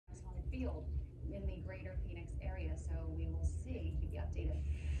field in the greater Phoenix area, so we will see. Keep you updated.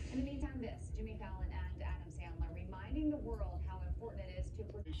 In the meantime, this Jimmy Fallon and Adam Sandler reminding the world how important it is to.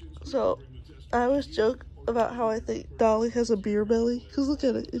 So, I always joke about how I think Dolly has a beer belly, because look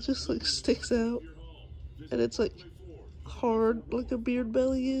at it, it just like sticks out, and it's like hard like a beard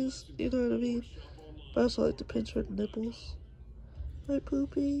belly is, you know what I mean? But I also like to pinch her nipples. Right,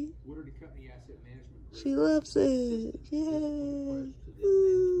 Poopy? She loves it. Yay!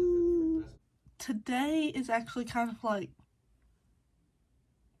 Woo. Today is actually kind of like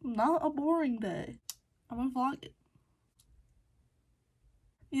not a boring day. I'm gonna vlog it.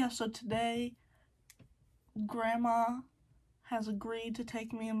 Yeah, so today Grandma has agreed to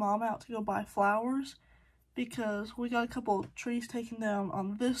take me and Mom out to go buy flowers because we got a couple of trees taken down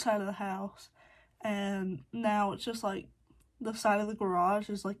on this side of the house, and now it's just like the side of the garage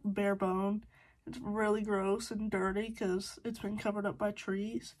is like bare bone. It's really gross and dirty because it's been covered up by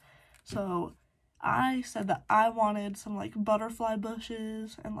trees. So I said that I wanted some like butterfly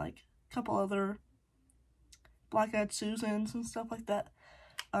bushes and like a couple other black-eyed Susans and stuff like that.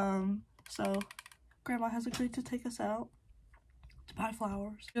 So Grandma has agreed to take us out to buy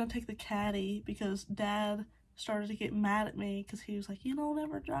flowers. I'm gonna take the caddy because Dad started to get mad at me because he was like, you don't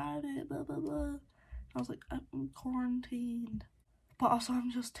ever drive it, blah blah blah. I was like, I'm quarantined. But also I'm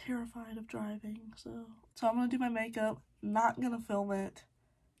just terrified of driving, so I'm gonna do my makeup, not gonna film it,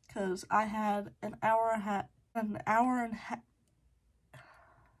 because I had an hour and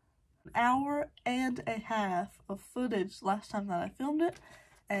a half of footage last time that I filmed it,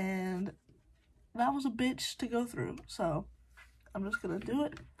 and that was a bitch to go through, so I'm just gonna do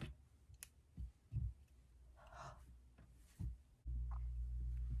it.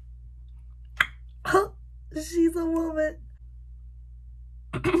 She's a woman.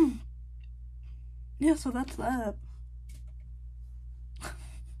 Yeah, so that's that.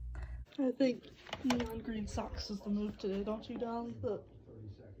 I think neon green socks is the move today, don't you, Dolly? Look.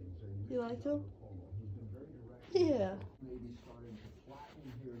 You like them? Yeah.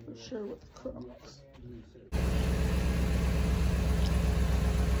 For sure with the Crocs.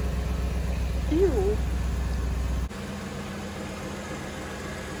 Ew.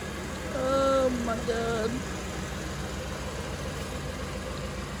 Oh my god.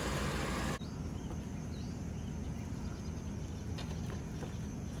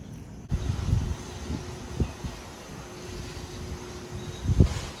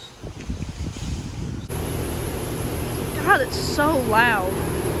 God, it's so loud.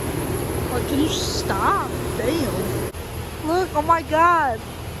 Like, can you stop? Damn. Look, oh my god.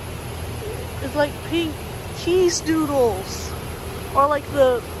 It's like pink cheese doodles. Or like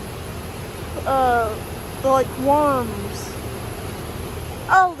the like worms.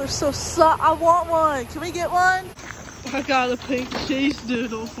 Oh, they're so soft. I want one. Can we get one? I got a pink cheese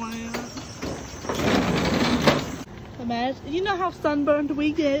doodle plant. Imagine, you know how sunburned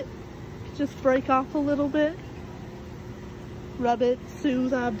we get? Just break off a little bit. Rub it,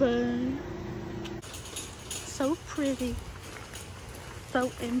 soothe our burn. So pretty.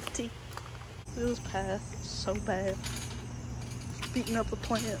 So empty. This path is so bad. Beating up the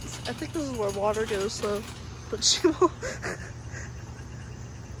plants. I think this is where water goes though. But she won't.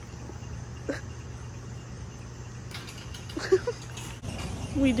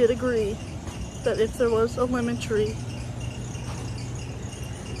 We did agree that if there was a lemon tree,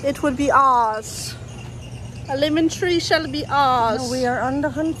 it would be ours. A lemon tree shall be ours. No, we are on the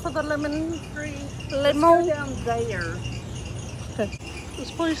hunt for the lemon tree. Lemon. Let's go down there. Okay.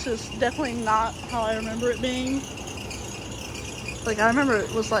 This place is definitely not how I remember it being. Like, I remember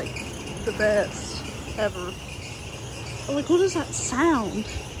it was like the best ever. But like, what is that sound?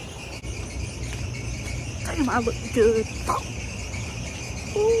 Damn, I look good.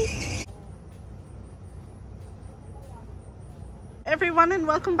 Ooh. Everyone, and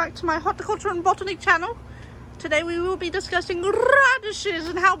welcome back to my horticulture and botany channel. Today we will be discussing radishes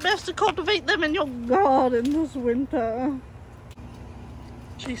and how best to cultivate them in your garden this winter.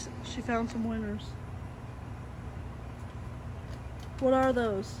 She found some winners. What are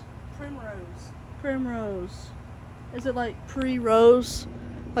those? Primrose. Primrose. Is it like pre-rose?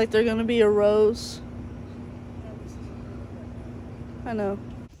 Like they're gonna be a rose? I know.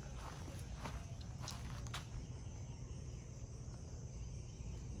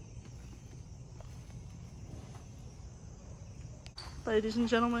 Ladies and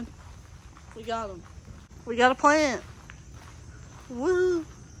gentlemen, we got them. We got a plant. Woo!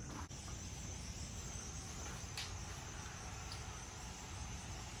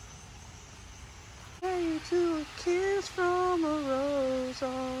 Hey, to a kiss from a rose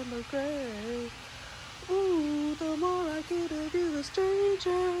on the grave. Ooh, the more I get to do, the stranger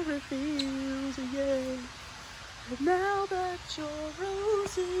it feels, yeah. And now that your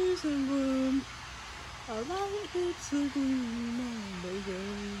rose is in bloom, our light hits the gloom on the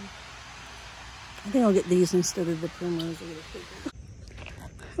road. I think I'll get these instead of the primrose.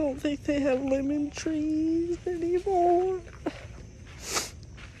 I don't think they have lemon trees anymore.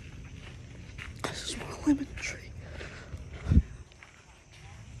 I just want a lemon tree.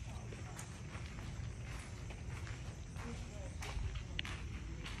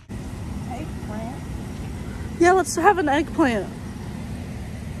 Eggplant. Yeah, let's have an eggplant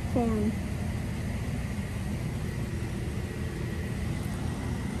farm.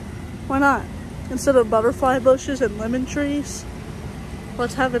 Why not? Instead of butterfly bushes and lemon trees,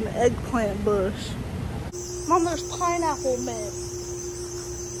 let's have an eggplant bush. Mom, there's pineapple mint.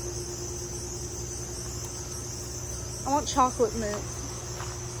 I want chocolate mint.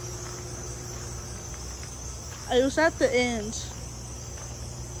 It was at the end.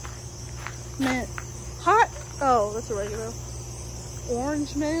 Mint. Hot. Oh, that's a regular.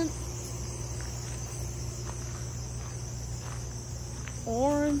 Orange mint.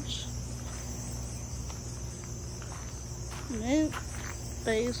 Orange. Mint.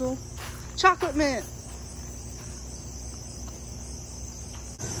 Basil. Chocolate mint.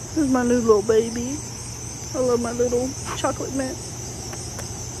 This is my new little baby. I love my little chocolate mint.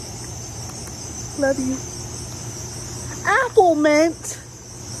 Love you. Apple mint.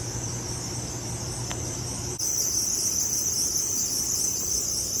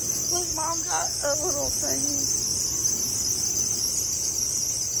 Look, Mom got a little thingy.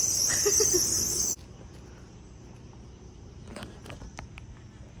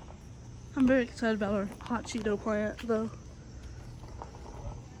 I'm very excited about our hot Cheeto plant, though.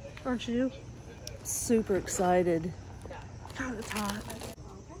 Aren't you? Super excited. God, it's hot.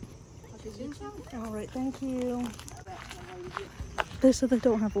 All right, thank you. They said they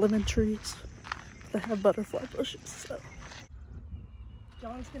don't have lemon trees. They have butterfly bushes, so.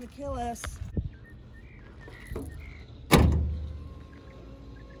 John's gonna kill us.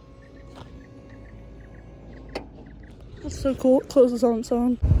 That's so cool. It closes on its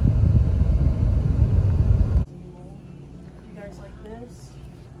own. You guys like this?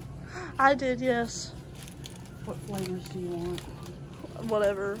 I did, yes. What flavors do you want?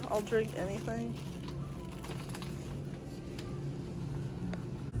 Whatever. I'll drink anything.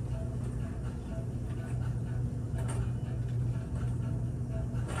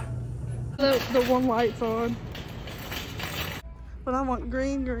 The one light's on. But I want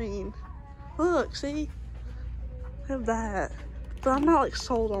green. Look, see? I have that. But I'm not like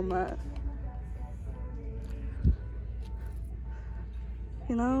sold on that.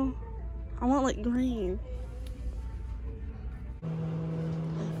 You know? I want like green.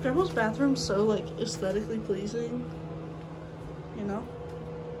 Grandma's bathroom's so like aesthetically pleasing. You know?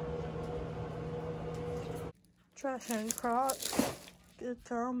 Trash and crock. Good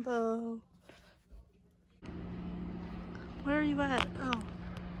combo. Where are you at? Oh.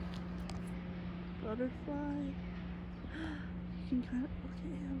 Butterfly. You can kind of look at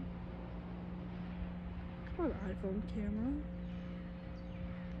him. What an iPhone camera.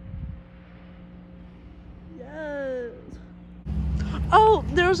 Yes. Oh,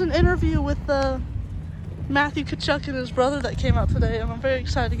 there was an interview with Matthew Kachuk and his brother that came out today, and I'm very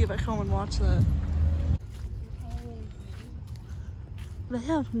excited to get back home and watch that. They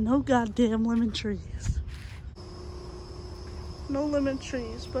have no goddamn lemon trees. No lemon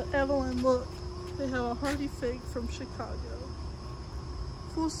trees, but Evelyn, look. They have a hardy fig from Chicago.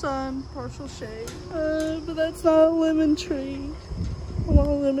 Full sun, partial shade. But that's not a lemon tree. I want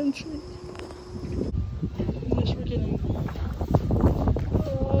a lemon tree. I guess we're getting...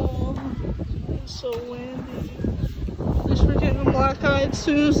 Oh, it's so windy. I guess we're getting black-eyed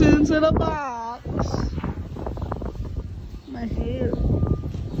Susans in a box. My hair.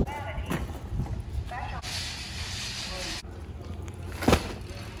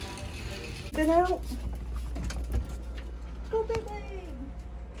 Get out. Go, baby.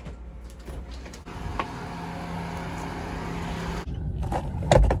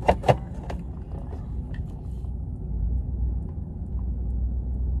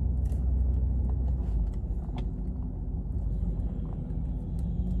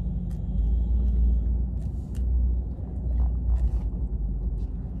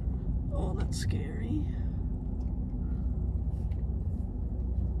 Oh, that's scary.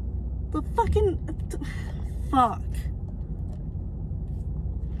 The fucking... Fuck.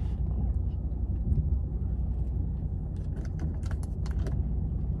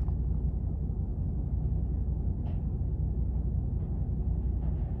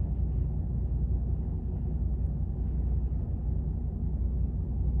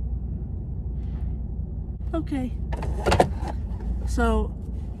 Okay. So,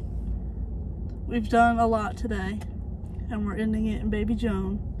 we've done a lot today, and we're ending it in Baby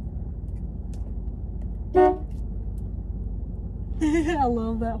Joan. I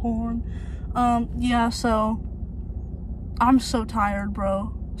love that horn. Yeah, so, I'm so tired,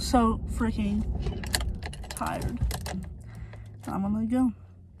 bro. So freaking tired. I'm gonna go.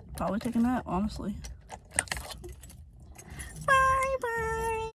 Probably take a nap, honestly.